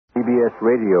CBS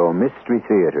Radio Mystery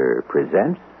Theater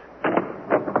presents...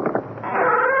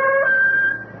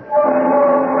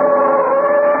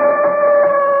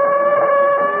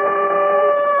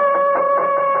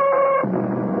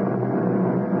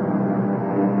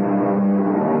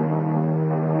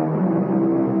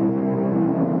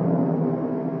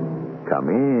 Come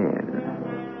in.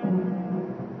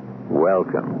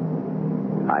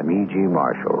 Welcome. I'm E.G.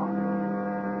 Marshall.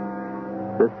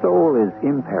 The soul is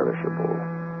imperishable,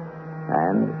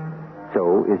 and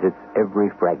so is its every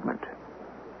fragment.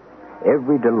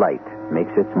 Every delight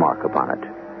makes its mark upon it.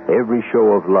 Every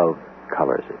show of love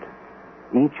colors it.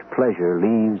 Each pleasure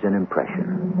leaves an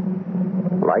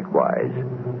impression. Likewise,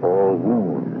 all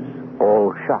wounds,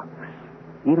 all shocks,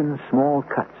 even small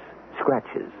cuts,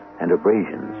 scratches, and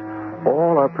abrasions,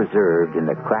 all are preserved in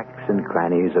the cracks and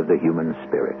crannies of the human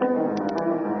spirit.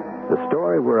 The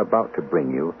story we're about to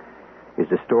bring you is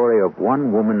the story of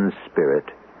one woman's spirit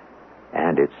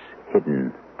and its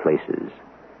hidden places.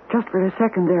 Just for a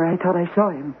second there, I thought I saw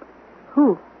him.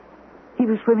 Who? He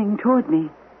was swimming toward me.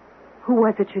 Who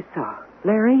was it you saw?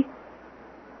 Larry?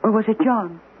 Or was it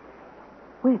John?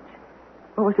 Which?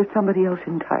 Or was it somebody else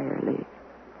entirely?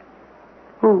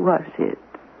 Who was it?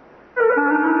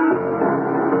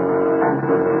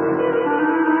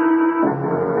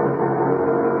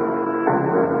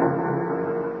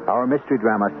 Our mystery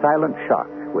drama, Silent Shock,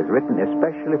 was written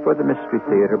especially for the Mystery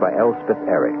Theater by Elspeth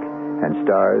Eric and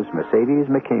stars Mercedes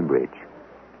McCambridge.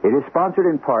 It is sponsored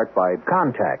in part by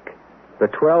Contact, the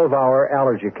 12-hour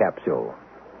allergy capsule,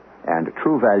 and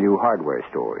True Value hardware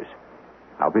stores.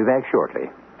 I'll be back shortly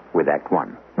with Act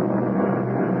One.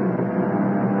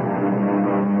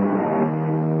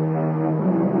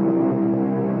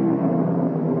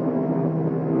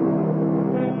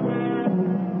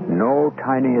 No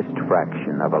tiniest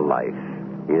fraction of a life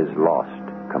is lost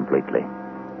completely.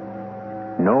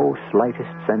 No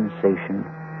slightest sensation,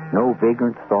 no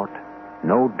vagrant thought,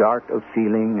 no dart of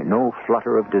feeling, no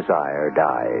flutter of desire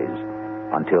dies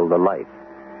until the life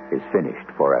is finished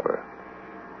forever.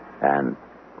 And,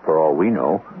 for all we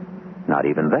know, not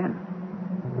even then.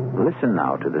 Listen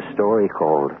now to the story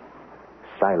called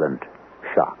Silent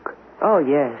Shock. Oh,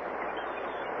 yes.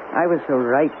 I was so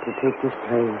right to take this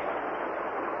place.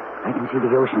 I can see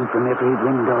the ocean from every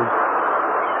window.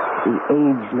 The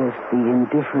ageless, the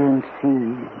indifferent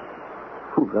sea.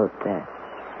 Who wrote that?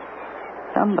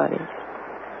 Somebody.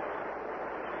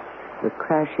 The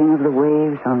crashing of the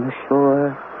waves on the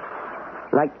shore,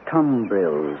 like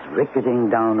tumbrils ricketing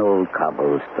down old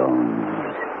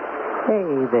cobblestones.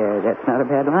 Hey there, that's not a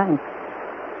bad line.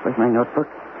 Where's my notebook?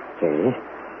 Here it is.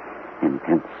 And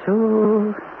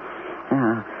pencil.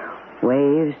 Now,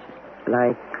 waves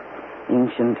like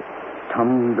ancient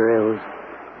tumbrils.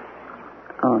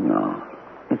 Oh, no.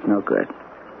 It's no good.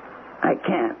 I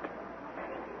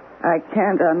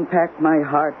can't unpack my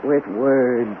heart with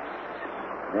words.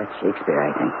 That's Shakespeare,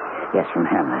 I think. Yes, from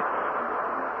Hamlet.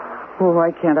 Oh,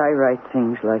 why can't I write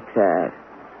things like that?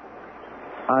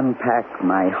 Unpack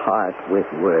my heart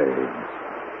with words.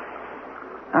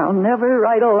 I'll never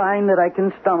write a line that I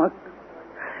can stomach.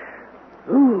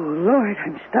 Ooh, Lord,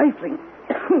 I'm stifling.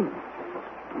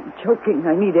 I'm choking.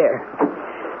 I need air.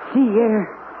 Sea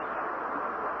air.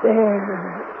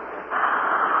 There.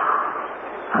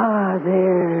 Ah,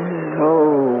 there.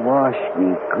 Oh, wash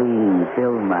me clean.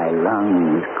 Fill my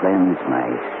lungs. Cleanse my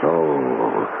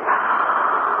soul.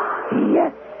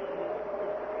 Yes.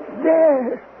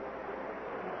 There.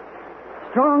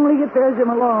 Strongly it bears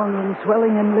him along in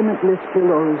swelling and limitless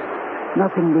billows.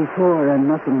 Nothing before and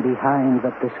nothing behind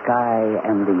but the sky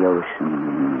and the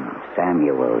ocean.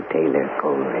 Samuel Taylor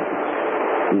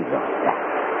Coleridge. He wrote that.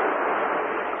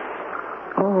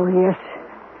 Oh, yes.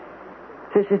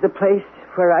 This is the place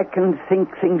where I can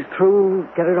think things through,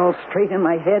 get it all straight in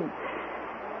my head,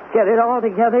 get it all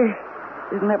together.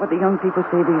 Isn't that what the young people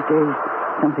say these days?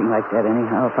 Something like that,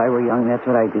 anyhow. If I were young, that's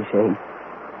what I'd be saying.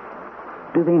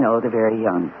 Do they know, the very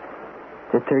young,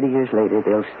 that 30 years later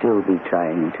they'll still be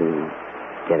trying to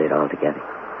get it all together?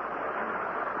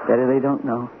 Better they don't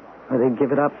know, or they'd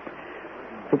give it up,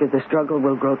 because the struggle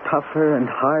will grow tougher and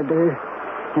harder,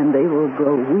 and they will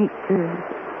grow weaker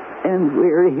and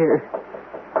wearier.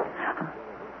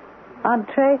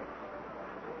 Entree.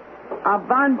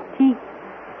 Avanti.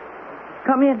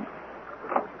 Come in.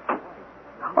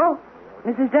 Oh,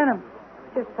 Mrs. Denham.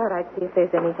 Just thought I'd see if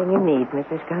there's anything you need,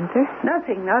 Mrs. Gunther.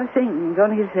 Nothing, not a thing.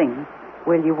 Don't need a thing.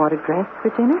 Will you want a dress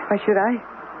for dinner? Why should I?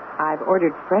 I've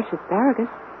ordered fresh asparagus.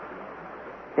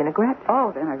 Vinaigrette.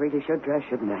 Oh, then I really should dress,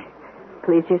 shouldn't I?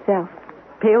 Please yourself.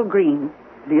 Pale green,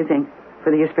 do you think,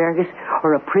 for the asparagus?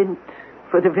 Or a print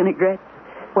for the vinaigrette?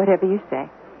 Whatever you say.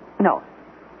 No.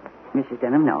 Mrs.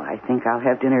 Denham, no. I think I'll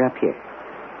have dinner up here.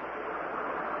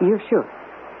 You're sure?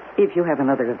 If you have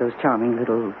another of those charming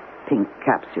little pink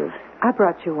capsules. I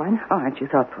brought you one. Oh, aren't you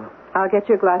thoughtful? I'll get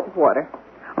you a glass of water.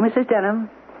 Oh, Mrs. Denham,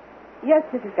 Yes,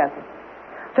 Mrs. Gunther.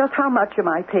 just how much am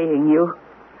I paying you?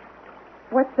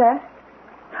 What's that?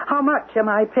 How much am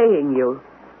I paying you?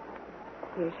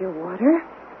 Here's your water,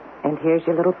 and here's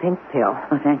your little pink pill.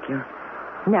 Oh, thank you.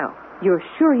 Now, you're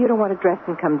sure you don't want to dress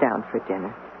and come down for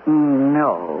dinner?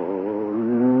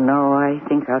 No, I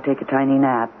think I'll take a tiny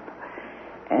nap.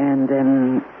 And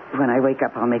then when I wake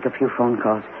up, I'll make a few phone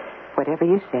calls. Whatever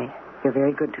you say. You're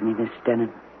very good to me, Miss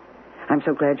Denham. I'm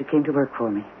so glad you came to work for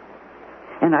me.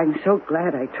 And I'm so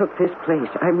glad I took this place.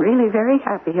 I'm really very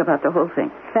happy about the whole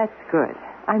thing. That's good.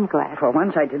 I'm glad. For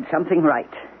once, I did something right.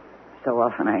 So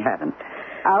often I haven't.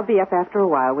 I'll be up after a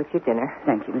while with your dinner.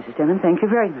 Thank you, Mrs. Denham. Thank you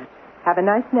very much. Have a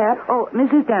nice nap. Oh,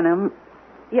 Mrs. Denham,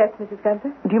 Yes, Mrs.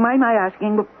 Gunther? do you mind my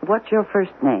asking, what's your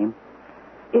first name?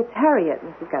 It's Harriet,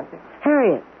 Mrs. Gunther.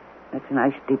 Harriet. That's a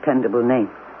nice, dependable name.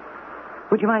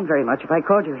 Would you mind very much if I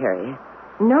called you Harriet?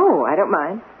 No, I don't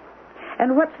mind.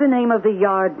 And what's the name of the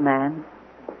yard man?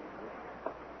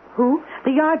 Who?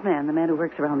 The yard man, the man who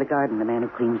works around the garden, the man who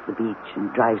cleans the beach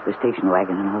and drives the station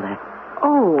wagon and all that.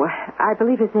 Oh, I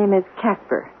believe his name is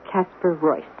Casper. Casper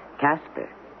Royce. Casper.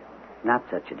 Not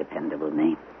such a dependable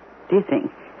name. Do you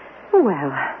think?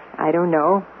 Well, I don't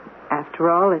know. After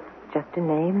all, it's just a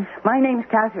name. My name's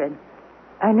Catherine.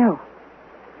 I know.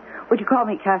 Would you call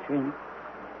me Catherine?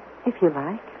 If you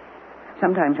like.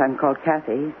 Sometimes I'm called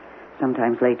Kathy.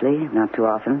 Sometimes lately, not too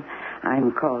often,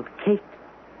 I'm called Kate.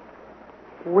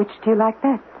 Which do you like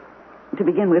best? To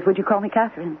begin with, would you call me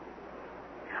Catherine?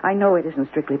 I know it isn't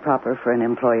strictly proper for an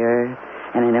employer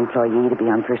and an employee to be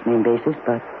on first-name basis,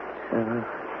 but,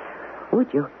 would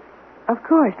you? Of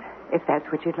course, if that's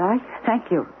what you'd like.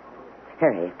 Thank you,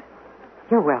 Harriet.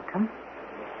 You're welcome.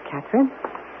 Catherine?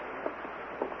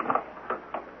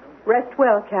 Rest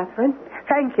well, Catherine.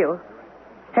 Thank you,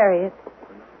 Harriet.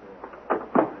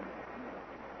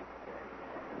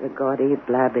 The gaudy,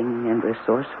 blabbing, and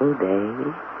resourceful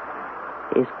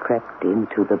day is crept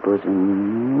into the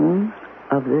bosom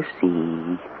of the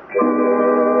sea.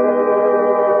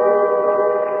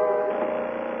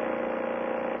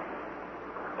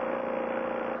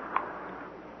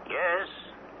 Yes?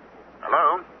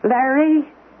 Hello? Larry,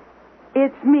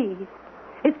 it's me.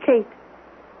 It's Kate.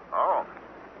 Oh.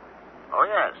 Oh,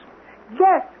 yes.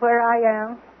 Guess where I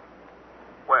am.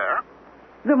 Where?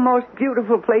 The most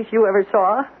beautiful place you ever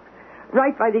saw.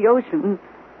 Right by the ocean.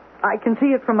 I can see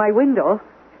it from my window.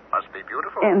 Must be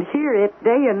beautiful. And hear it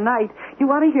day and night. You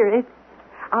want to hear it?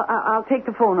 I'll take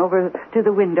the phone over to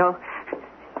the window.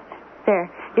 There.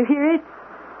 You hear it?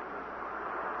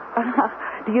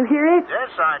 Do you hear it?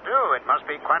 Yes, I do. It must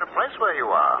be quite a place where you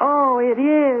are. Oh, it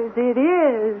is. It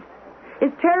is.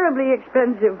 It's terribly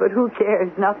expensive, but who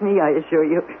cares? Not me, I assure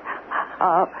you.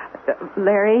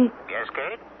 Larry, Yes,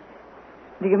 Kate?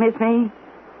 do you miss me?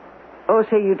 Oh,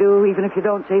 say you do, even if you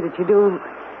don't say that you do.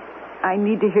 I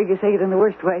need to hear you say it in the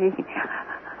worst way.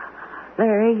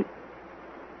 Larry,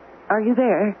 are you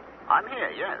there? I'm here,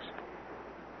 yes.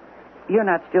 You're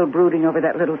not still brooding over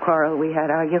that little quarrel we had,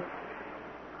 are you?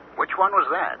 Which one was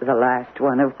that? The last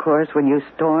one, of course, when you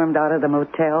stormed out of the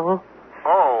motel.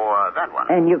 Oh, that one.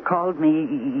 And you called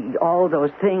me all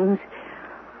those things.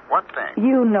 What thing?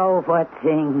 You know what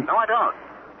things. No, I don't.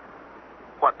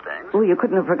 What things? Oh, you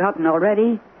couldn't have forgotten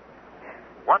already.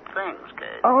 What things,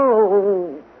 Kate?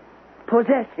 Oh,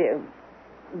 possessive,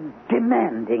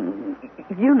 demanding,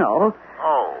 you know.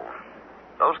 Oh,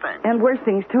 those things. And worse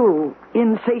things, too.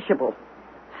 Insatiable,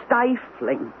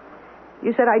 stifling.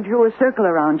 You said I drew a circle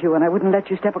around you and I wouldn't let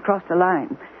you step across the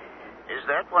line. Is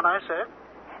that what I said?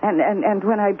 And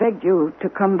when I begged you to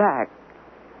come back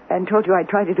and told you I'd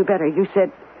try to do better, you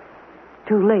said,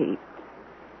 too late.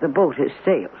 The boat has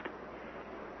sailed.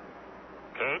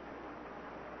 Kate?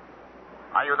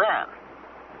 Are you there?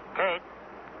 Kate?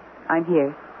 I'm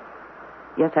here.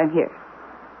 Yes, I'm here.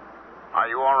 Are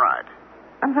you all right?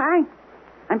 I'm fine.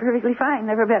 I'm perfectly fine.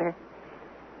 Never better.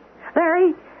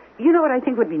 Larry, you know what I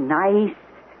think would be nice?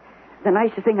 The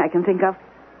nicest thing I can think of?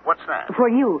 What's that? For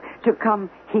you to come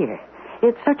here.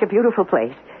 It's such a beautiful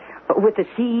place. With the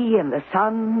sea and the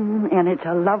sun, and it's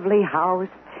a lovely house.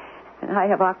 And I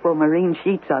have aquamarine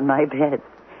sheets on my bed.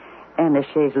 And a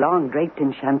chaise longue draped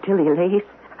in Chantilly lace.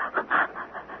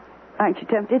 Aren't you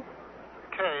tempted?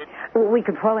 Kate? We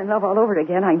could fall in love all over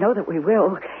again. I know that we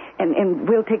will. And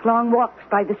we'll take long walks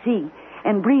by the sea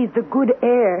and breathe the good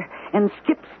air and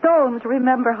skip stones.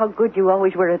 Remember how good you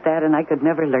always were at that, and I could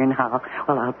never learn how.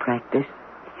 Well, I'll practice.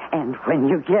 And when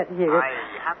you get here... I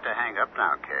have to hang up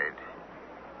now, Kate.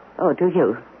 Oh, do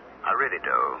you? I really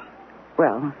do.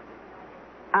 Well,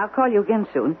 I'll call you again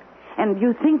soon. And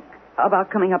you think about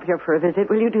coming up here for a visit.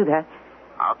 Will you do that?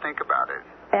 I'll think about it.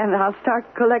 And I'll start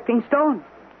collecting stones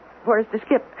for us to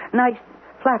skip. Nice,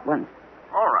 flat ones.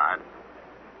 All right.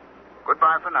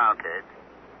 Goodbye for now, Kate.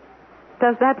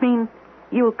 Does that mean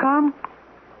you'll come?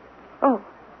 Oh,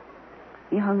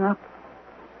 he hung up.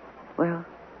 Well,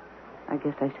 I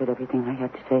guess I said everything I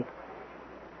had to say.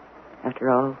 After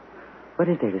all, what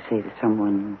is there to say to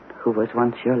someone who was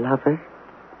once your lover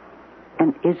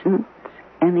and isn't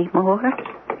anymore?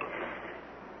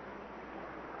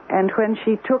 And when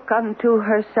she took unto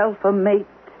herself a mate,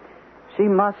 she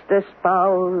must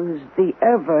espouse the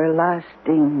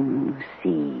everlasting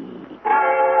sea.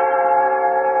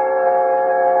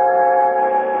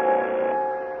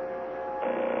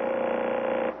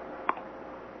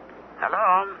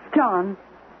 Hello? John,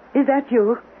 is that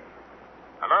you?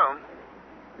 Hello?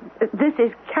 This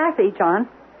is Kathy, John.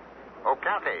 Oh,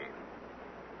 Kathy.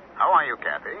 How are you,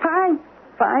 Kathy?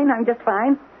 Fine, I'm just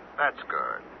fine. That's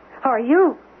good. How are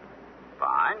you?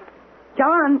 Fine.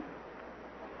 John,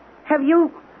 have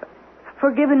you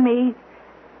forgiven me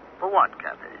For what,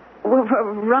 Kathy?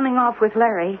 for running off with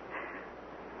Larry?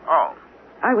 Oh,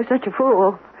 I was such a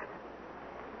fool.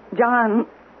 John,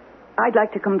 I'd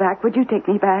like to come back. Would you take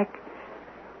me back?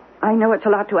 I know it's a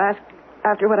lot to ask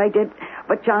after what I did,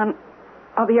 but John,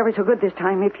 I'll be ever so good this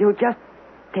time if you'll just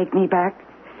take me back.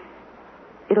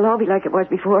 It'll all be like it was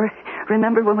before.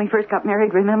 Remember when we first got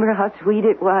married? Remember how sweet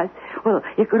it was? Well,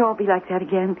 it could all be like that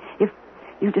again if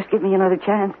you just give me another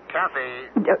chance. Kathy.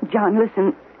 John,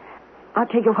 listen. I'll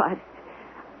tell you what.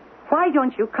 Why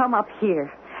don't you come up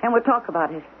here and we'll talk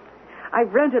about it?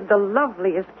 I've rented the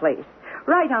loveliest place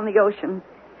right on the ocean.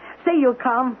 Say you'll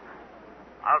come.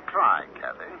 I'll try,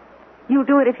 Kathy. You'll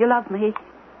do it if you love me.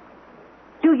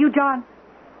 Do you, John?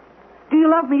 Do you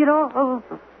love me at all? Oh.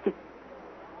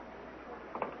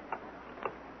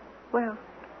 Well,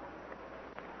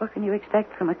 what can you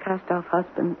expect from a cast-off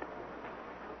husband?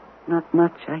 Not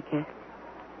much, I guess.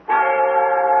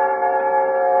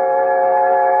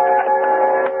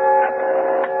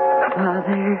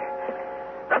 Father,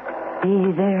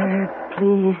 be there,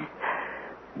 please.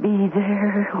 Be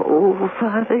there. Oh,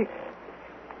 Father.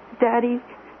 Daddy,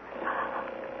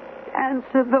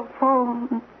 answer the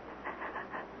phone.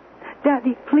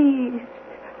 Daddy, please.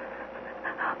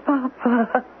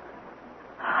 Papa.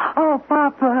 Oh,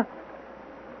 Papa.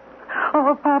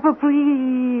 Oh, Papa,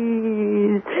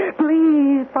 please.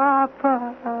 Please,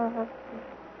 Papa.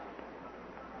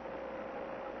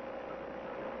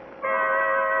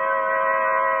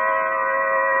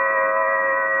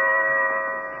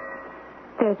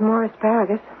 There's more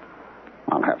asparagus.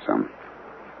 I'll have some.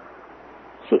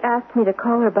 She asked me to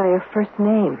call her by her first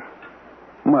name.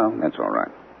 Well, that's all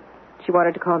right. She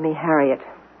wanted to call me Harriet.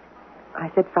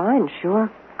 I said, fine, sure.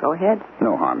 Go ahead.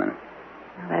 No harm in it.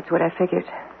 Well, that's what I figured.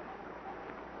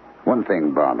 One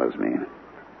thing bothers me.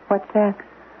 What's that?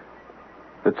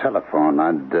 The telephone.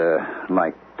 I'd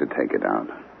like to take it out.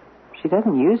 She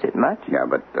doesn't use it much. Yeah,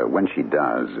 but when she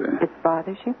does... It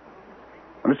bothers you?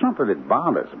 Well, it's not that it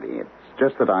bothers me. It's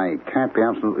just that I can't be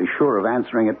absolutely sure of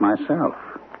answering it myself.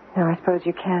 No, I suppose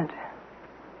you can't.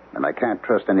 And I can't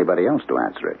trust anybody else to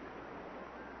answer it.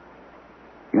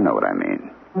 You know what I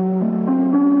mean.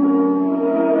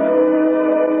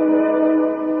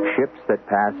 Ships that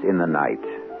pass in the night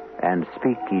and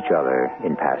speak each other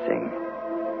in passing.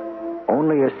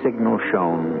 Only a signal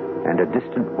shown and a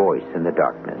distant voice in the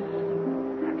darkness.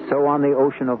 So on the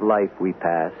ocean of life we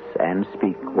pass and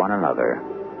speak one another.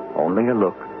 Only a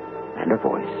look and a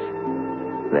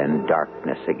voice. Then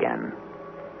darkness again.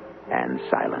 And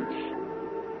silence.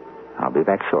 I'll be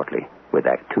back shortly with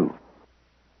Act 2.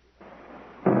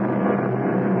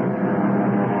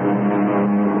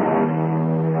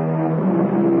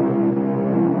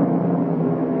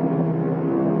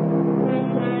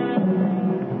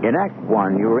 In Act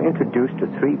 1, you were introduced to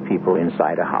 3 people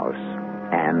inside a house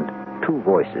and 2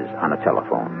 voices on a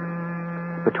telephone.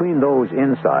 Between those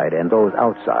inside and those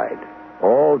outside,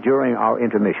 all during our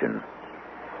intermission,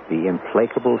 the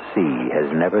implacable sea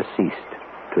has never ceased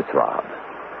to throb.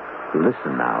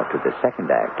 Listen now to the second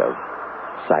act of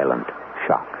Silent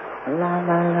Shock. La,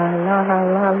 la, la, la,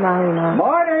 la, la, la.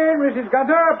 Morning, Mrs.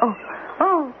 Gunter.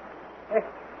 Oh. Hey,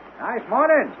 nice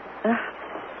morning.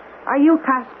 Are you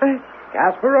Casper?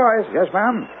 Casper Royce, yes,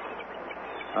 ma'am.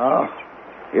 Oh,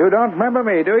 you don't remember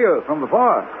me, do you, from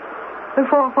before?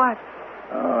 Before what?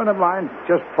 Oh, never mind,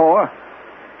 just before.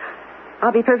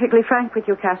 I'll be perfectly frank with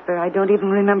you, Casper. I don't even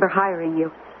remember hiring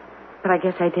you. But I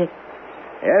guess I did.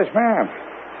 Yes, ma'am.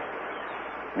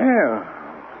 Yeah,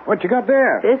 what you got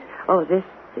there? This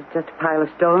It's just a pile of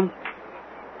stones.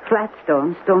 Flat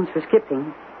stones, stones for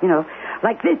skipping. You know,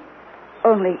 like this.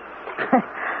 Only,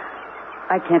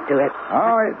 I can't do it.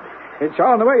 Oh, it's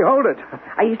all in the way you hold it.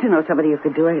 I used to know somebody who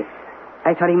could do it.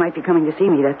 I thought he might be coming to see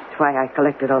me. That's why I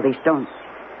collected all these stones.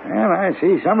 Well, I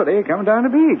see somebody coming down the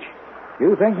beach.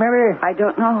 You think maybe... I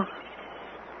don't know.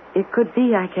 It could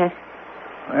be, I guess.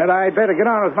 Well, I'd better get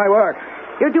on with my work.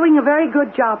 You're doing a very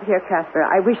good job here, Casper.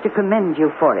 I wish to commend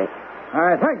you for it.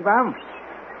 Thank you, ma'am.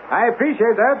 I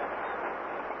appreciate that.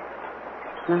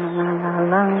 La, la, la,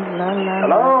 la, la, la.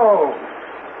 Hello.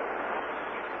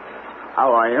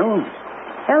 How are you?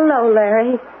 Hello,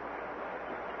 Larry.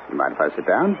 You mind if I sit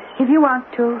down? If you want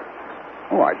to.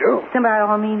 Oh, I do. Then by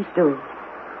all means do.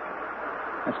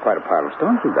 That's quite a pile of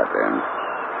stones you got there.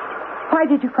 Why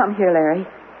did you come here, Larry?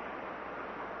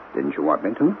 Didn't you want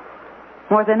me to?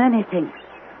 More than anything.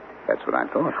 That's what I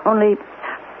thought. Only...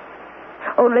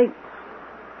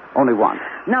 Only one.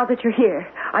 Now that you're here,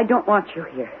 I don't want you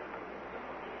here.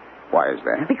 Why is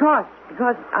that? Because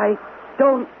I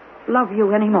don't love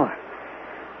you anymore.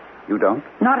 You don't?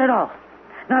 Not at all.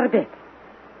 Not a bit.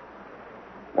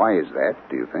 Why is that,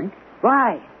 do you think?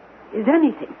 Why is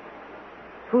anything?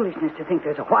 Foolishness to think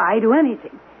there's a why to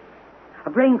anything. A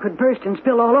brain could burst and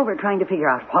spill all over trying to figure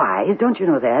out why. Don't you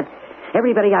know that?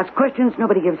 Everybody asks questions,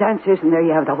 nobody gives answers, and there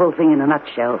you have the whole thing in a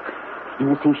nutshell. In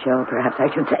a seashell, perhaps I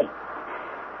should say.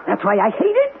 That's why I hate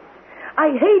it.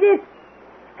 I hate it.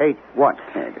 Hate what,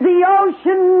 Kate? The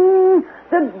ocean!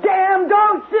 The damned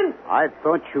ocean! I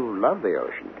thought you loved the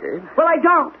ocean, Kate. Well, I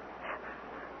don't.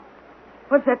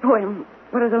 What's that poem?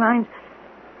 What are the lines?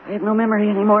 I have no memory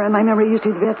anymore, and my memory used to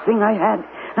be the best thing I had.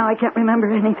 Now I can't remember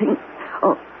anything.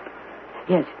 Oh,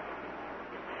 yes.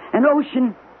 An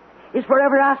ocean is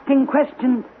forever asking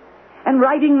questions and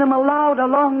writing them aloud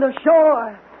along the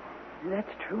shore. And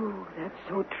that's true. That's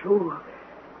so true.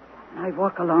 And I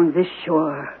walk along this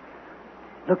shore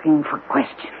looking for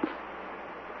questions.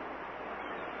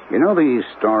 You know the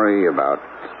story about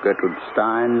Gertrude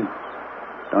Stein,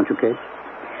 don't you, Kate?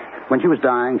 When she was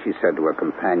dying, she said to her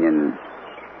companion,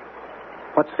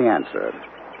 "What's the answer?"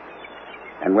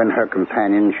 And when her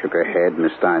companion shook her head,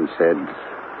 Miss Stein said,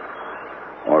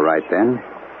 "All right, then.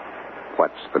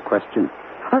 What's the question?"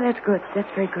 Oh, that's good. That's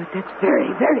very good. That's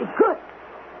very, very good.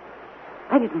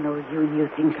 I didn't know you knew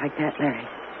things like that, Larry.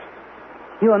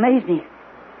 You amaze me.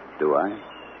 Do I?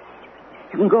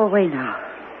 You can go away now.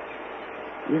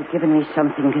 You've given me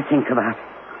something to think about.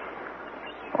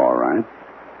 All right.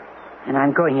 And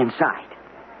I'm going inside.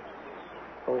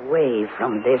 Away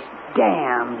from this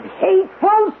damned,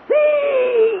 hateful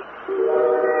sea!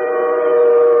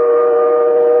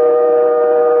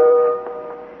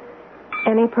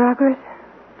 Any progress?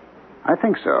 I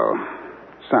think so.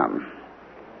 Some.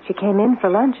 She came in for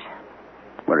lunch.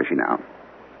 Where is she now?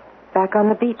 Back on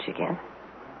the beach again.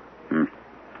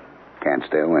 Can't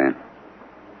stay away.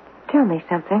 Tell me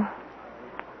something.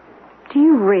 Do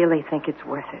you really think it's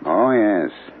worth it? Oh,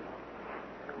 yes.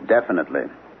 Definitely.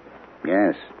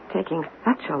 Yes. Taking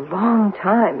such a long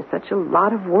time, such a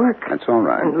lot of work. That's all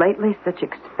right. And lately such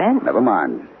expense. Never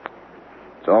mind.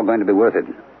 It's all going to be worth it.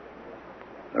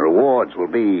 The rewards will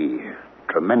be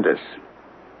tremendous.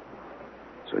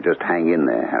 So just hang in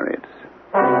there, Harriet.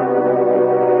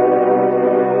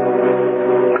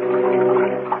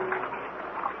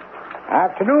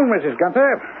 Afternoon, Mrs.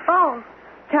 Gunther. Oh,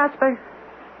 Casper.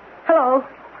 Hello.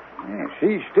 Yeah,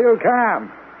 she's still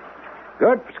calm.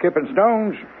 Good for skipping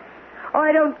stones. Oh,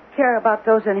 I don't care about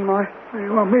those anymore.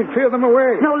 You want me to clear them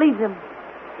away? No, leave them.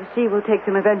 The sea will take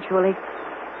them eventually.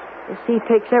 The sea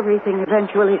takes everything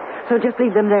eventually, so just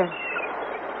leave them there.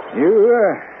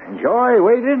 You enjoy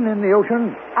wading in the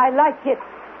ocean? I like it.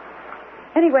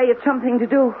 Anyway, it's something to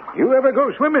do. You ever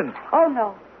go swimming? Oh,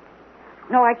 no.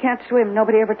 No, I can't swim.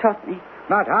 Nobody ever taught me.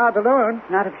 Not hard to learn.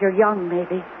 Not if you're young,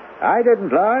 maybe. I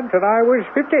didn't learn till I was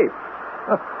 50.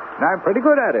 And I'm pretty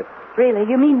good at it. Really?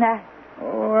 You mean that?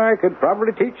 Oh, I could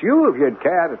probably teach you if you'd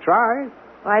care to try.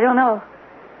 Well, I don't know.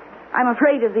 I'm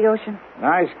afraid of the ocean.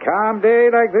 Nice calm day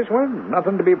like this one.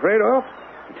 Nothing to be afraid of.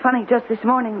 It's funny, just this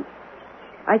morning,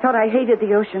 I thought I hated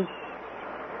the ocean.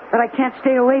 But I can't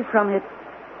stay away from it.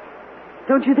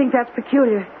 Don't you think that's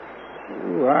peculiar?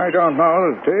 Oh, I don't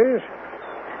know if it is.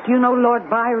 Do you know Lord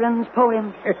Byron's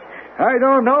poems? I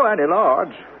don't know any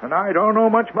lords, and I don't know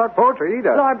much about poetry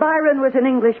either. Lord Byron was an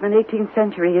Englishman, 18th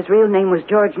century. His real name was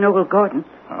George Noble Gordon.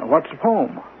 What's the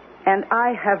poem? And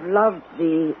I have loved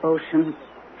thee, ocean,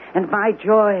 and my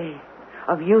joy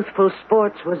of youthful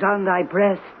sports was on thy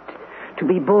breast, to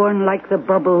be borne like the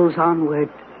bubbles onward.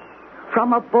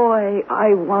 From a boy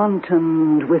I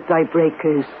wantoned with thy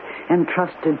breakers, and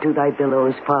trusted to thy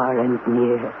billows far and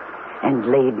near. and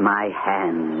laid my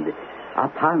hand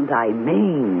upon thy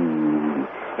mane,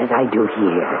 as I do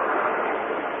here.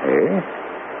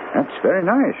 That's very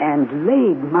nice. And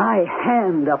laid my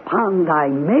hand upon thy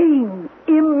mane.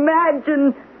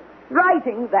 Imagine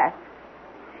writing that.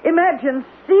 Imagine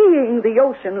seeing the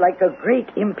ocean like a great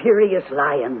imperious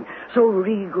lion, so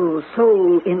regal,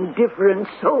 so indifferent,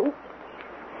 so...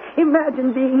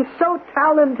 Imagine being so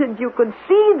talented you could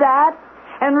see that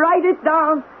and write it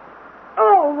down.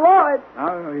 Oh, Lord.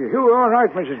 You were all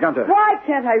right, Mrs. Gunter. Why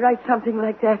can't I write something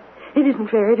like that? It isn't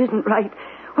fair. It isn't right.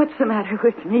 What's the matter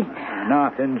with me?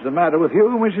 Nothing's the matter with you,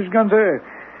 Mrs. Gunter.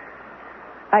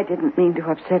 I didn't mean to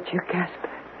upset you, Casper.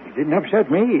 You didn't upset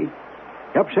me.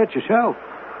 You upset yourself.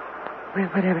 Well,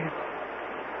 whatever.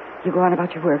 You go on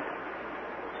about your work.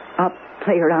 I'll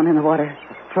play around in the water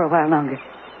for a while longer.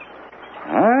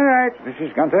 All right,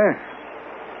 Mrs. Gunter.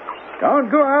 Don't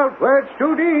go out where it's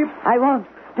too deep. I won't.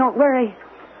 Don't worry.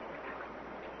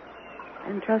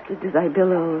 Entrusted to thy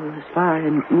billows far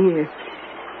and near,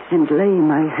 and lay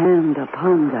my hand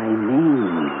upon thy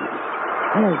mane,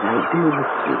 as I do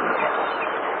here.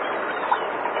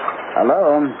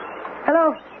 Hello.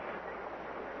 Hello.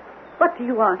 What do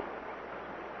you want?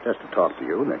 Just to talk to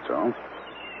you, that's all.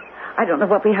 I don't know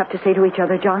what we have to say to each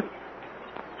other, John.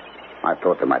 I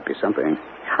thought there might be something.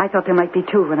 I thought there might be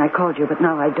too when I called you, but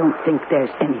now I don't think there's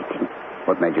anything.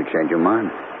 What made you change your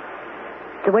mind?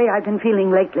 The way I've been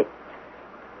feeling lately.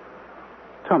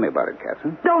 Tell me about it,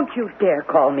 Catherine. Don't you dare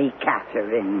call me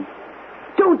Catherine.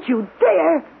 Don't you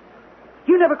dare.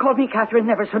 You never called me Catherine,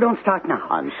 never, so don't start now.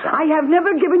 I'm sorry. I have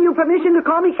never given you permission to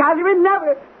call me Catherine,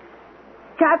 never.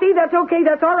 Kathy, that's okay,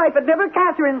 that's all right, but never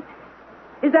Catherine.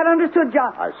 Is that understood,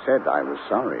 John? I said I was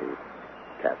sorry,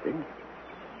 Kathy.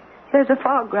 There's a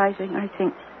fog rising, I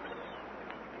think.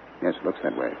 Yes, it looks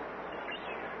that way.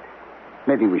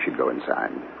 Maybe we should go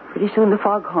inside. Pretty soon the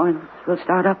foghorns will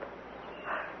start up.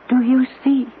 Do you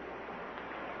see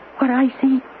what I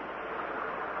see?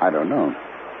 I don't know.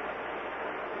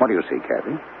 What do you see,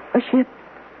 Kathy? A ship.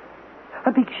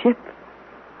 A big ship.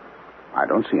 I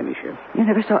don't see any ship. You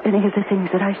never saw any of the things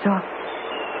that I saw.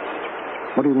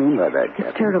 What do you mean by that, Kathy?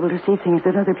 It's terrible to see things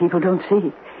that other people don't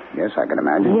see. Yes, I can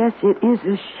imagine. Yes, it is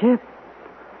a ship.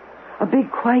 A big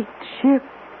white ship.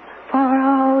 Far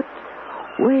out.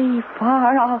 Way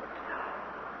far out.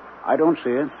 I don't see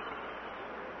it.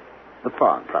 The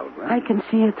fog, probably. I can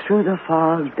see it through the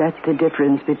fog. That's the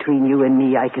difference between you and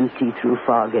me. I can see through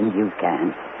fog and you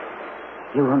can't.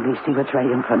 You only see what's right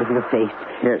in front of your face.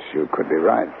 Yes, you could be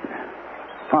right.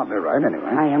 Probably right,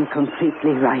 anyway. I am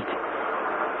completely right.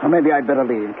 Well, maybe I'd better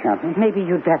leave, Captain. Maybe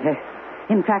you'd better.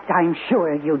 In fact, I'm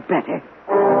sure you'd better.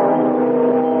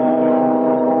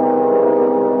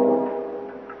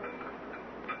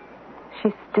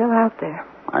 She's still out there.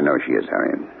 I know she is,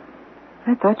 Harriet.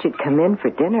 I thought she'd come in for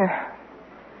dinner.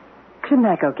 Couldn't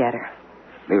I go get her?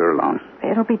 Leave her alone.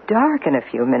 It'll be dark in a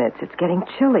few minutes. It's getting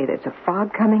chilly. There's a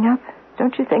fog coming up.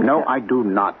 Don't you think No, so? I do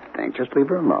not think. Just leave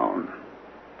her alone.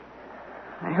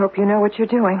 I hope you know what you're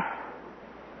doing.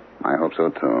 I hope so,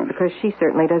 too. Because she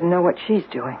certainly doesn't know what she's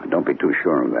doing. Don't be too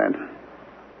sure of that.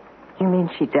 You mean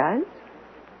she does?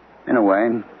 In a way.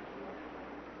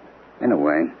 In a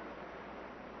way.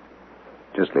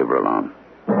 Just leave her alone.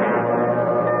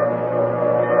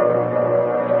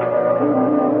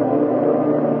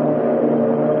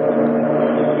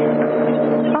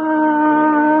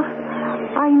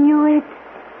 I knew it.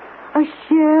 A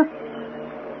ship.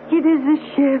 It is a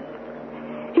ship.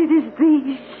 It is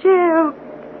the ship.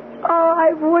 Oh,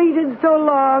 I've waited so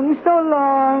long, so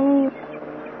long.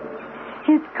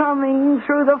 It's coming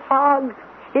through the fog.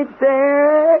 It's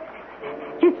there.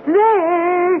 It's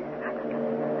there.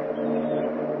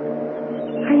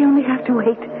 I only have to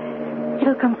wait.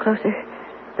 It'll come closer.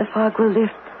 The fog will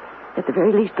lift. At the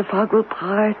very least, the fog will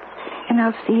part, and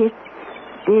I'll see it.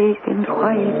 Big and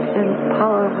white and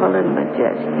powerful and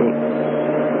majestic.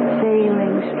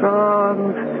 Sailing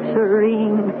strong,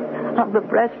 serene, on the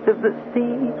breast of the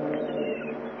sea.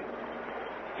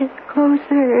 It's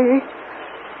closer.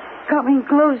 Coming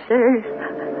closer.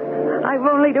 I've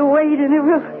only to wait and it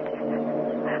will...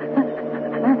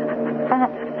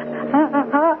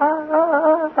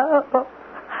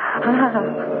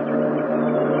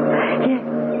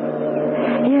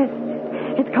 Yes,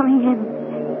 it's coming in.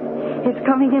 It's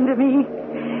coming into me.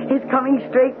 It's coming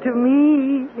straight to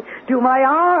me. To my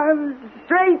arms.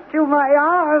 Straight to my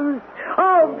arms.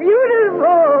 Oh,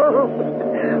 beautiful.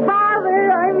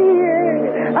 Father, I'm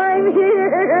here. I'm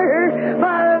here.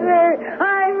 Father,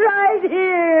 I'm right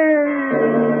here.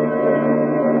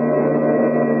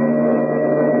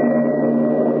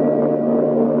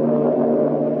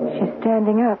 She's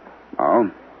standing up. Oh?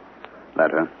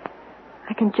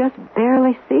 I can just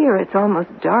barely see her. It's almost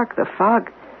dark, the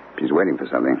fog. She's waiting for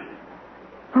something.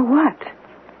 For what?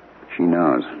 She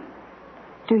knows.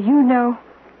 Do you know?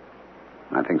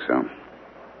 I think so.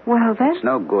 Well, then... It's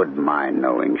no good mine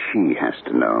knowing. She has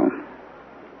to know.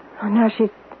 Oh, now she's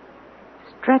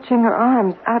stretching her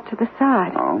arms out to the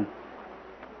side. Oh?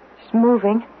 She's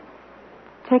moving,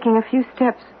 taking a few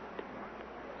steps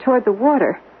toward the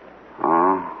water.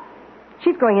 Oh?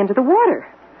 She's going into the water.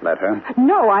 Let her.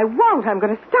 No, I won't. I'm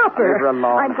going to stop her. Leave her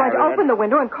alone, I'm going to Harriet. open the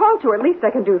window and call to her. At least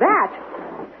I can do that.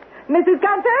 Mrs.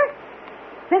 Gunther?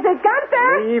 Mrs.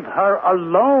 Gunther? Leave her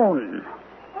alone.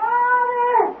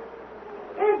 Father!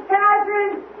 It's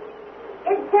Catherine!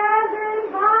 It's Catherine,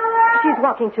 Father! She's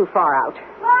walking too far out.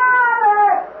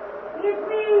 Father! It's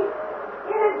me!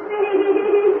 It's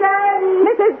me, Daddy!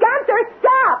 Mrs. Gunther,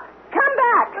 stop! Come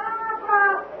back!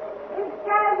 Papa! It's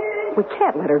Catherine! We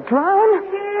can't let her drown.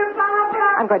 Here,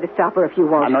 Papa! I'm going to stop her if you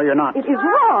won't. No, you're not. It is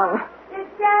wrong.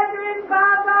 It's Catherine,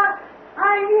 Papa!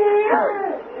 I'm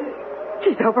here!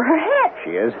 She's over her head.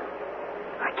 She is.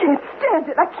 I can't stand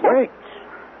it. I can't. Wait.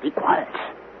 Be quiet.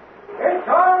 It's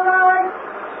all right.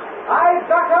 I've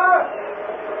got her.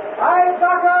 I've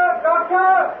got her,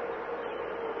 Doctor.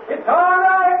 It's all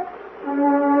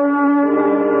right.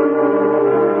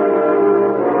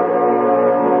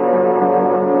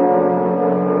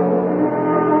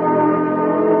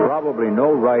 Probably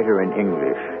no writer in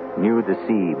English knew the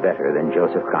sea better than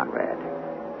Joseph Conrad.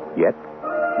 Yet,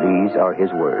 these are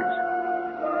his words.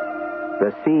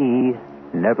 The sea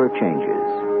never changes,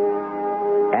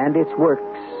 and its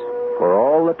works, for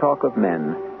all the talk of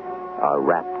men, are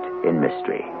wrapped in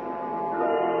mystery.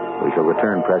 We shall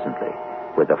return presently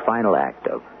with the final act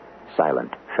of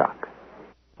Silent Shock.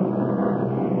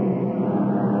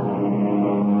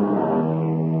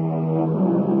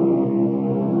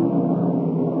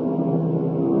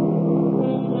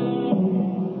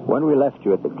 When we left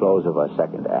you at the close of our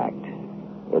second act,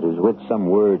 it is with some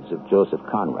words of Joseph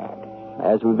Conrad.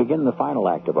 As we begin the final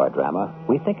act of our drama,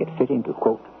 we think it fitting to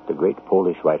quote the great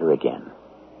Polish writer again.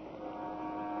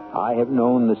 I have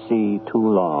known the sea too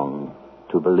long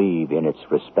to believe in its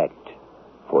respect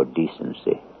for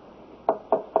decency.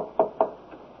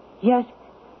 Yes.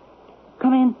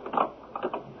 Come in.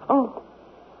 Oh.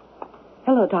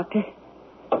 Hello, Doctor.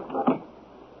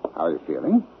 How are you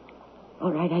feeling?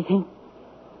 All right, I think.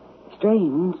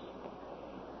 Strange.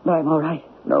 But I'm all right.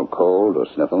 No cold or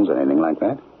sniffles or anything like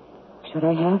that? Should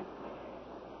I have?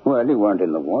 Well, you weren't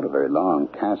in the water very long.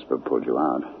 Casper pulled you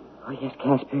out. Oh, yes,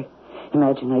 Casper.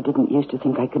 Imagine I didn't used to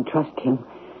think I could trust him.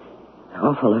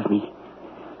 Awful of me.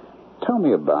 Tell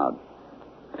me about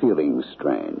feeling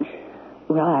strange.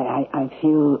 Well, I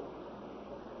feel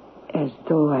as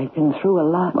though I've been through a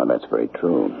lot. Well, that's very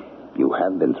true. You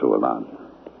have been through a lot.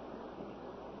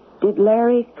 Did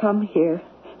Larry come here?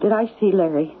 Did I see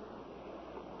Larry?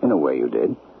 In a way, you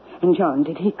did. And John,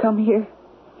 did he come here?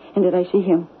 And did I see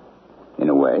him? In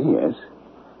a way, yes.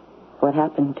 What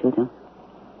happened to them?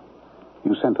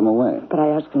 You sent them away. But I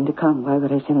asked them to come. Why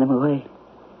would I send them away?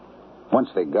 Once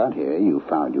they got here, you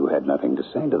found you had nothing to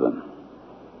say to them.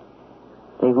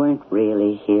 They weren't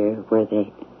really here, were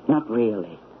they? Not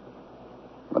really.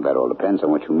 Well, that all depends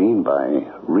on what you mean by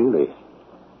really.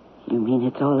 You mean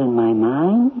it's all in my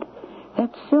mind?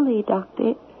 That's silly,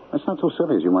 Doctor. That's not so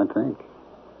silly as you might think.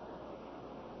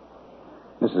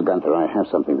 Mrs. Gunther, I have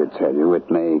something to tell you.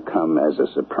 It may come as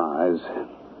a surprise,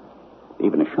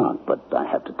 even a shock, but I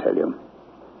have to tell you.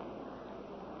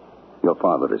 Your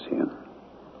father is here.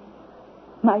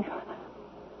 My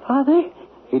father?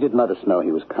 He didn't let us know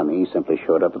he was coming. He simply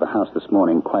showed up at the house this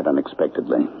morning quite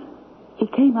unexpectedly. He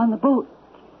came on the boat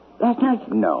last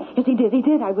night. No. Yes, he did. He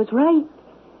did. I was right.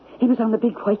 He was on the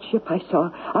big white ship I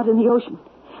saw out in the ocean.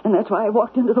 And that's why I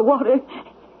walked into the water.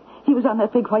 He was on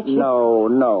that big white ship.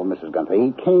 No, Mrs. Gunther.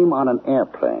 He came on an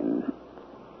airplane.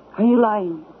 Are you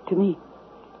lying to me?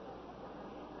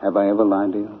 Have I ever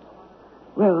lied to you?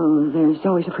 Well, there's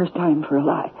always a first time for a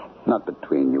lie. Not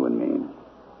between you and me.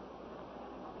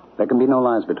 There can be no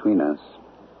lies between us.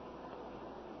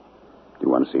 Do you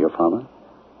want to see your father?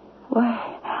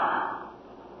 Why?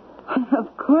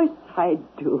 Of course I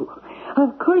do.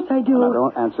 Of course I do. Now,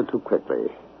 don't answer too quickly.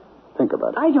 Think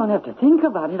about it. I don't have to think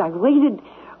about it. I've waited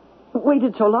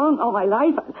so long, all my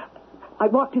life. I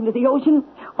walked into the ocean.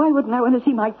 Why wouldn't I want to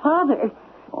see my father?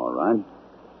 All right.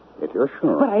 If you're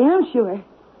sure. But I am sure.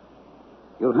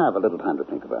 You'll have a little time to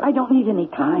think about it. I don't need any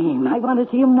time. I want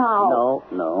to see him now.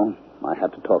 No. I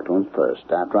have to talk to him first.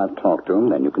 After I've talked to him,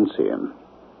 then you can see him.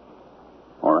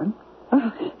 All right?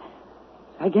 Oh,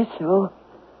 I guess so.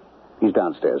 He's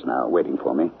downstairs now, waiting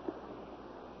for me.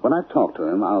 When I talk to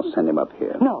him, I'll send him up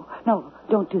here. No,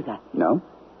 don't do that. No?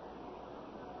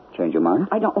 Change your mind?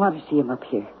 I don't want to see him up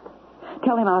here.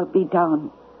 Tell him I'll be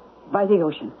down by the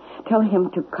ocean. Tell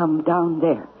him to come down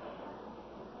there.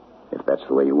 If that's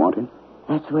the way you want it.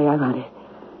 That's the way I want it.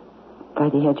 By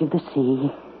the edge of the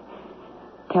sea.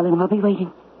 Tell him I'll be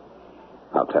waiting.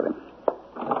 I'll tell him.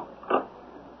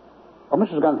 Oh,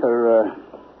 Mrs. Gunther,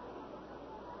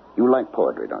 you like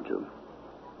poetry, don't you?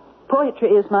 Poetry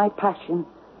is my passion.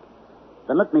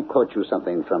 Then let me quote you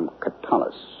something from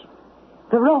Catullus.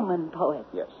 The Roman poet.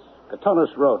 Yes. Catullus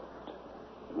wrote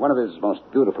one of his most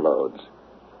beautiful odes.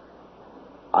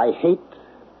 I hate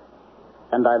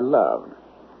and I love.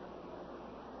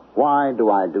 Why do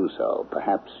I do so?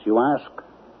 Perhaps you ask.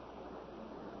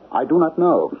 I do not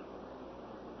know.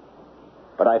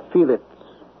 But I feel it,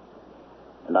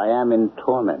 and I am in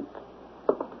torment.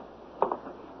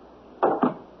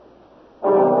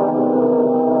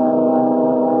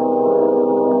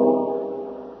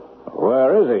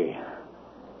 Where is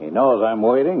he? He knows I'm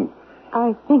waiting.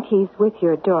 I think he's with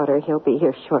your daughter. He'll be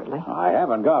here shortly. I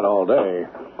haven't got all day.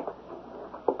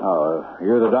 Oh,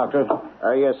 you're the doctor?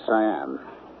 Yes, I am.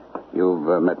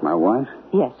 You've met my wife?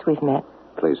 Yes, we've met.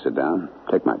 Please sit down.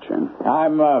 Take my chin.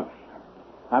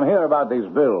 I'm here about these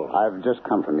bills. I've just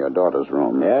come from your daughter's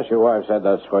room. Yes, your wife said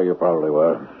that's where you probably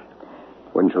were.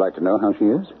 Wouldn't you like to know how she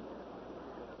is?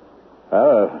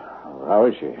 How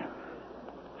is she?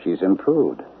 She's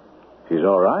improved. She's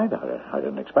all right? I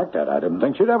didn't expect that. I didn't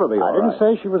think she'd ever be all right. I didn't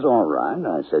say she was all right.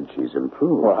 I said she's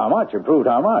improved. Well, how much? Improved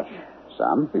how much?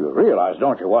 Some. You realize,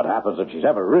 don't you, what happens if she's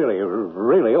ever really,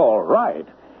 really all right?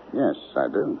 Yes, I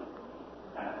do.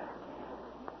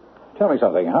 Tell me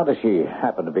something. How does she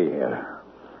happen to be here?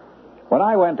 When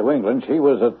I went to England, she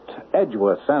was at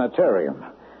Edgeworth Sanitarium.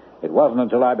 It wasn't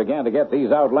until I began to get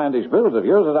these outlandish bills of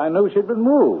yours that I knew she'd been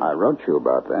moved. I wrote you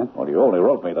about that. Well, you only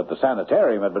wrote me that the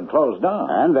sanitarium had been closed down.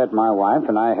 And that my wife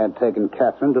and I had taken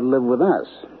Catherine to live with us.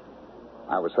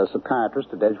 I was her psychiatrist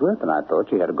at Edgeworth, and I thought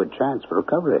she had a good chance for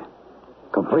recovery.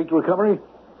 Complete recovery?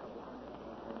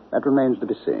 That remains to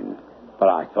be seen. But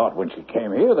I thought when she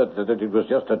came here that it was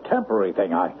just a temporary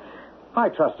thing. I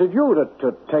trusted you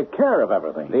to take care of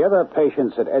everything. The other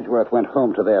patients at Edgeworth went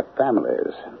home to their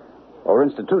families, or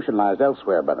institutionalized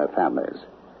elsewhere by their families.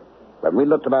 When we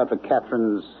looked about for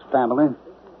Catherine's family,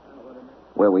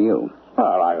 where were you?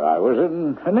 Well, I was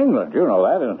in England, you know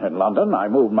that, in London. I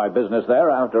moved my business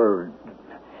there after,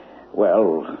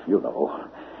 well, you know.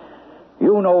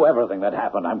 You know everything that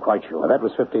happened, I'm quite sure. Well, that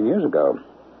was 15 years ago.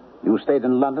 You stayed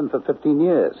in London for 15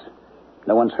 years.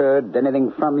 No one's heard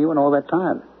anything from you in all that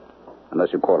time.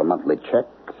 Unless you call a monthly check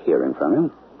hearing from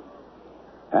you.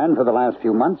 And for the last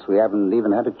few months, we haven't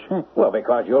even had a check. Well,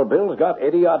 because your bills got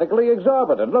idiotically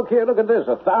exorbitant. Look here, look at this.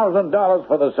 $1,000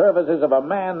 for the services of a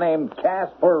man named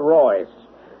Casper Royce.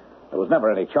 There was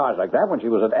never any charge like that when she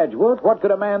was at Edgeworth. What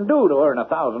could a man do to earn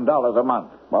 $1,000 a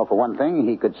month? Well, for one thing,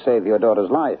 he could save your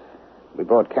daughter's life. We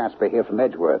brought Casper here from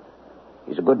Edgeworth.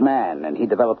 He's a good man, and he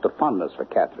developed a fondness for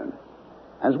Catherine.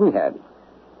 As we had.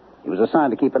 He was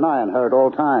assigned to keep an eye on her at all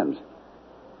times.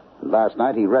 And last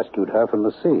night, he rescued her from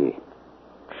the sea.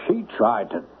 She tried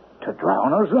to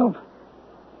drown herself?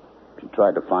 She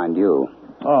tried to find you.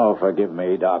 Oh, forgive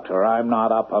me, Doctor. I'm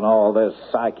not up on all this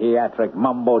psychiatric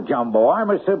mumbo-jumbo. I'm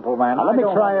a simple man. Now, let me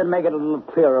try and make it a little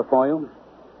clearer for you.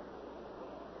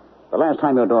 The last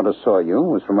time your daughter saw you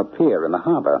was from a pier in the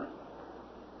harbor.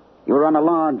 You were on a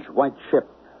large white ship.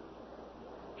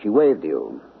 She waved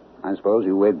you. I suppose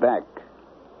you waved back.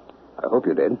 I hope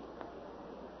you did.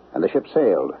 And the ship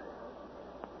sailed.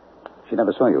 She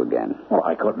never saw you again. Well,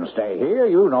 I couldn't stay here.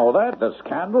 You know that. The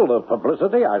scandal, the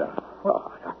publicity. I'd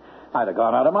have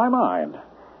gone out of my mind.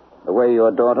 The way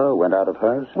your daughter went out of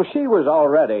hers? Well, she was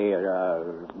already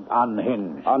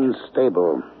unhinged.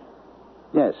 Unstable.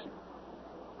 Yes.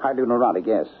 Highly neurotic,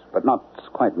 yes. But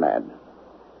not quite mad.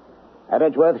 At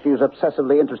Edgeworth, she was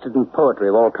obsessively interested in poetry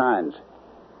of all kinds.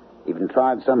 Even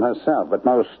tried some herself, but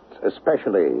most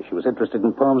especially, she was interested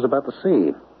in poems about the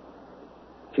sea.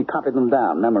 She copied them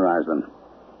down, memorized them.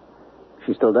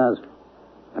 She still does.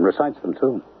 And recites them,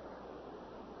 too.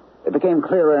 It became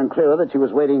clearer and clearer that she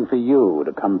was waiting for you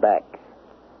to come back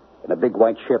in a big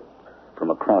white ship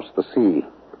from across the sea.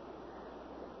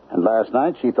 And last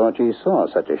night she thought she saw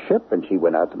such a ship, and she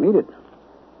went out to meet it.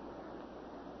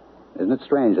 Isn't it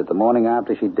strange that the morning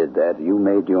after she did that, you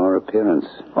made your appearance?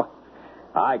 Oh,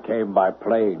 I came by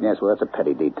plane. Yes, well, that's a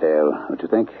petty detail, don't you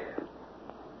think?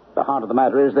 The heart of the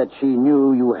matter is that she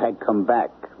knew you had come back.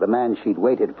 The man she'd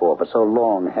waited for so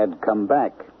long had come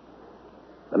back.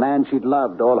 The man she'd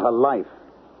loved all her life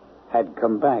had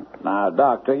come back. Now,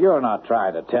 Doctor, you're not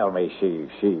trying to tell me she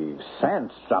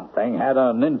sensed something, had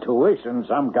an intuition,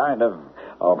 some kind of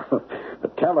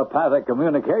telepathic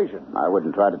communication. I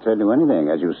wouldn't try to tell you anything.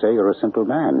 As you say, you're a simple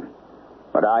man.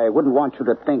 But I wouldn't want you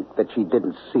to think that she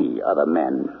didn't see other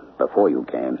men before you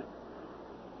came.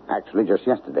 Actually, just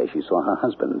yesterday, she saw her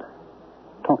husband.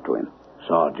 Talk to him.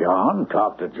 Saw John?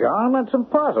 Talk to John? That's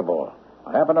impossible.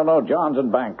 I happen to know John's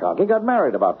in Bangkok. He got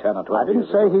married about 10 or 12 I didn't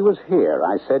years say ago. he was here.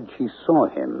 I said she saw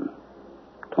him.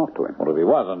 Talk to him. Well, if he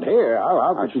wasn't here,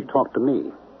 how could she talk to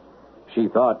me? She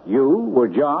thought you were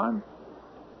John?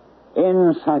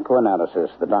 In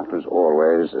psychoanalysis, the doctor's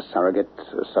always a surrogate,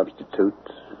 a substitute,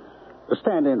 a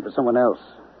stand-in for someone else.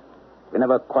 We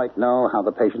never quite know how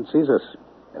the patient sees us.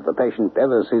 If the patient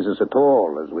ever sees us at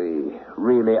all as we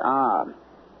really are,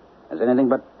 as anything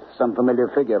but some familiar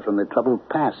figure from the troubled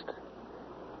past.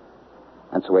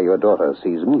 That's the way your daughter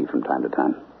sees me from time to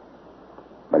time.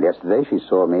 Well, yesterday she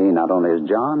saw me not only as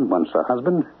John, once her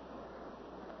husband,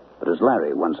 but as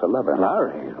Larry, once her lover.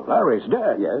 Larry? Larry's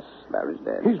dead. Yes, Larry's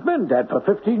dead. He's been dead for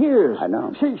 15 years. I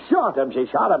know. She shot him. She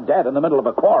shot him dead in the middle of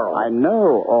a quarrel. I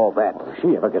know all that. Well, if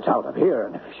she ever gets out of here,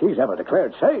 and if she's ever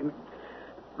declared sane,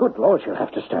 good Lord, she'll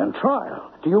have to stand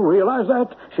trial. Do you realize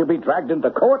that? She'll be dragged into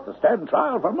court to stand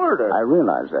trial for murder. I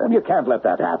realize that. And you can't let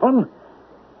that happen.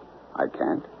 I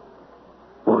can't.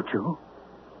 Would you?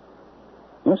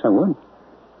 Yes, I would.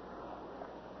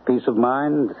 Peace of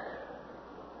mind,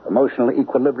 emotional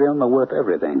equilibrium are worth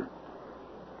everything.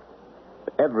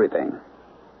 Everything.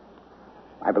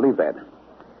 I believe that.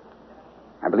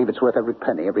 I believe it's worth every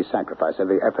penny, every sacrifice,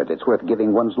 every effort. It's worth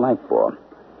giving one's life for.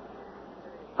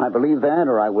 I believe that,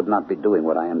 or I would not be doing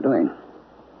what I am doing.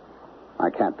 I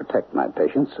can't protect my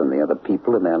patients and the other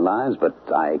people in their lives, but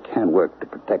I can work to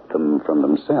protect them from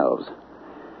themselves.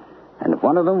 And if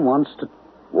one of them wants to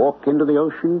walk into the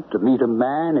ocean to meet a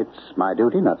man, it's my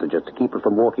duty not to just to keep her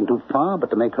from walking too far,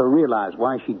 but to make her realize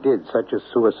why she did such a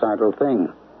suicidal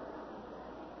thing.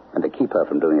 And to keep her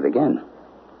from doing it again.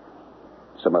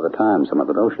 Some other time, some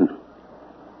other ocean.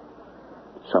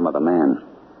 Some other man.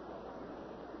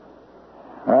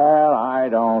 Well, I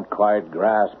don't quite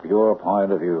grasp your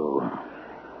point of view.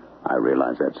 I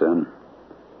realize that, sir.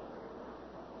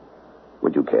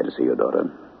 Would you care to see your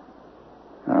daughter?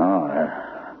 Oh,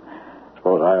 I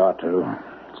suppose I ought to.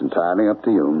 It's entirely up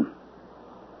to you.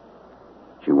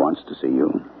 She wants to see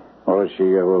you. Will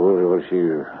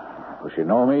she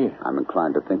know me? I'm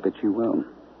inclined to think that she will.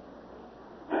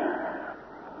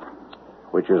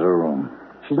 Which is her room?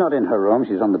 She's not in her room.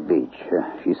 She's on the beach.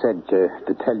 She said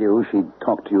to tell you she'd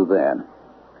talk to you there.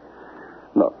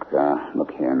 Look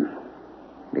here.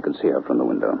 You can see her from the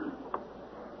window.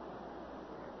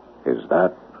 Is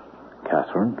that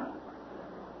Catherine?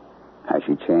 Has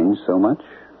she changed so much?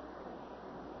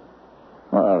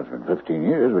 Well, it's been 15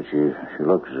 years, but she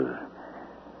looks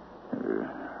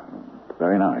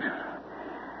very nice.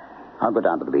 I'll go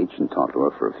down to the beach and talk to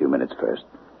her for a few minutes first.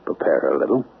 Prepare her a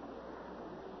little.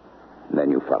 And then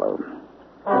you follow.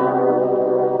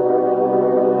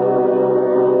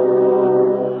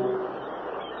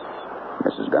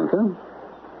 Mrs. Gunther?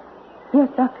 Yes,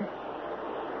 Doctor.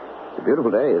 It's a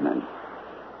beautiful day, isn't it?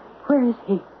 Where is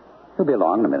he? He'll be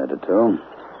along in a minute or two.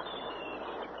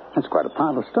 That's quite a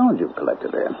pile of stones you've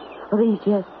collected there. Oh, these,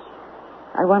 yes.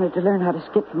 I wanted to learn how to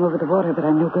skip them over the water, but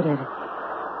I'm no good at it.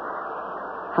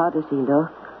 How does he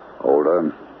look?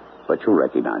 Older, but you'll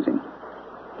recognize him.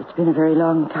 It's been a very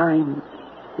long time.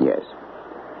 Yes.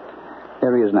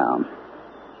 There he is now,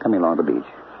 coming along the beach.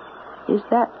 Is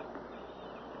that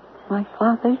my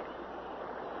father?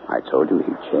 I told you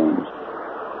he'd changed.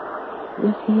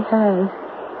 Yes, he has.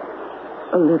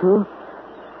 A little.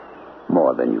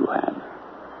 More than you have.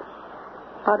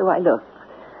 How do I look?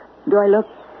 Do I look,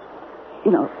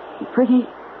 pretty?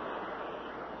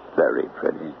 Very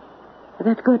pretty.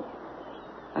 That's good.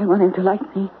 I want him to like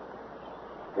me.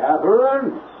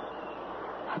 Catherine?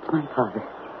 That's my father.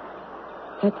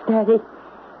 That's Daddy.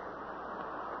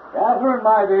 Catherine,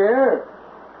 my dear.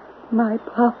 My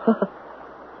papa.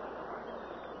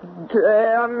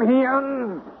 Damn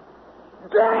him!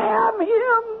 Damn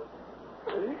him!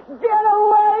 Get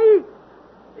away!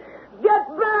 Get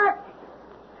back!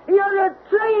 You're a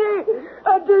traitor,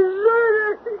 a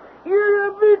deserter, you're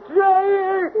a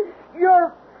betrayer,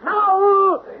 you're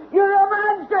foul, you're a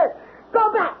monster!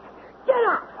 Go back! Get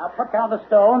out! Now put down the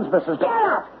stones, Mrs. Get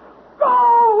out! Go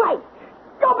away!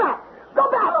 Go back! Go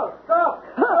back!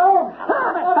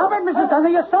 Stop it, Mrs. Gunther.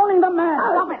 You're stoning the man.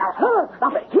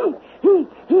 Stop it!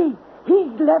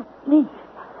 He left me.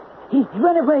 He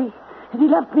went away, and he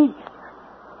left me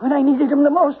when I needed him the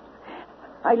most.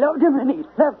 I loved him, and he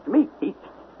left me.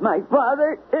 my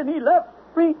father, and he left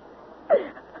me.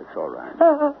 It's all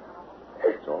right.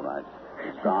 It's all right.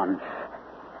 He's gone.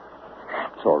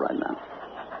 It's all right now.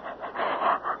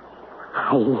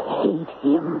 I hate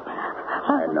him.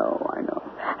 I know.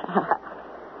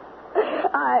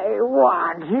 I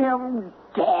want him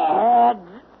dead.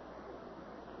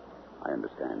 I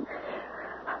understand.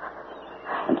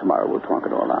 And tomorrow we'll talk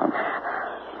it all out.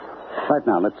 Right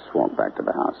now, let's walk back to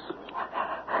the house.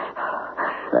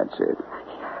 That's it.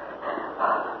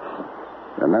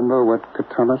 Remember what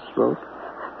Catullus wrote?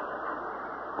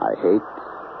 I hate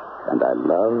and I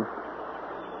love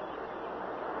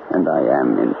and I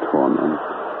am in torment.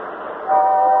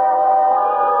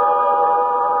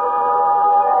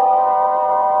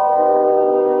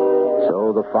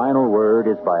 So the final word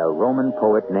is by a Roman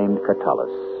poet named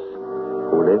Catullus,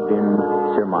 who lived in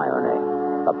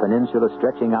Sirmione, a peninsula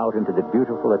stretching out into the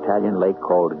beautiful Italian lake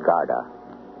called Garda.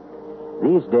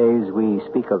 These days we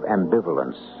speak of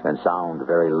ambivalence and sound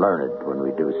very learned when we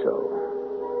do so.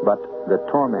 But the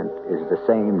torment is the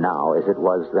same now as it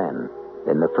was then,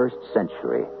 in the 1st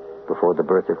century, before the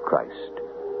birth of Christ.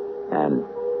 And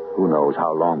who knows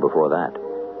how long before that.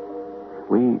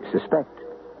 We suspect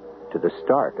to the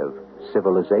start of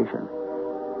civilization.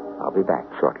 I'll be back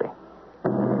shortly.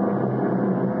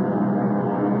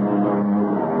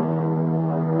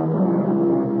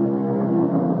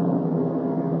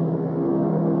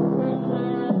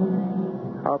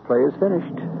 Our play is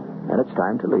finished, and it's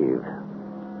time to leave.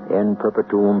 In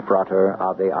perpetuum frater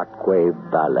ave atque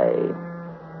ballet.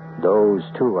 Those,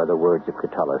 too, are the words of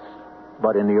Catullus,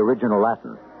 but in the original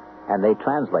Latin, and they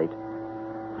translate,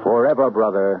 forever,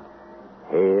 brother,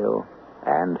 hail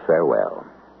and farewell.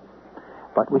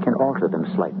 But we can alter them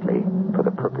slightly for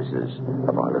the purposes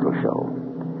of our little show.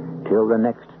 Till the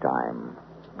next time,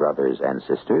 brothers and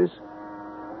sisters,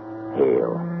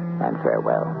 hail and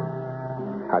farewell.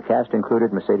 Our cast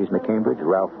included Mercedes McCambridge,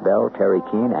 Ralph Bell, Terry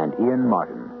Keane, and Ian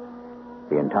Martin.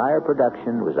 The entire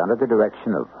production was under the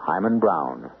direction of Hyman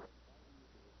Brown.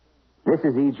 This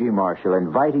is E.G. Marshall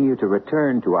inviting you to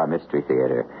return to our Mystery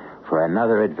Theater for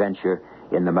another adventure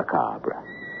in the macabre.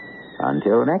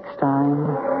 Until next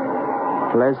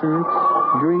time, pleasant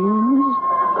dreams.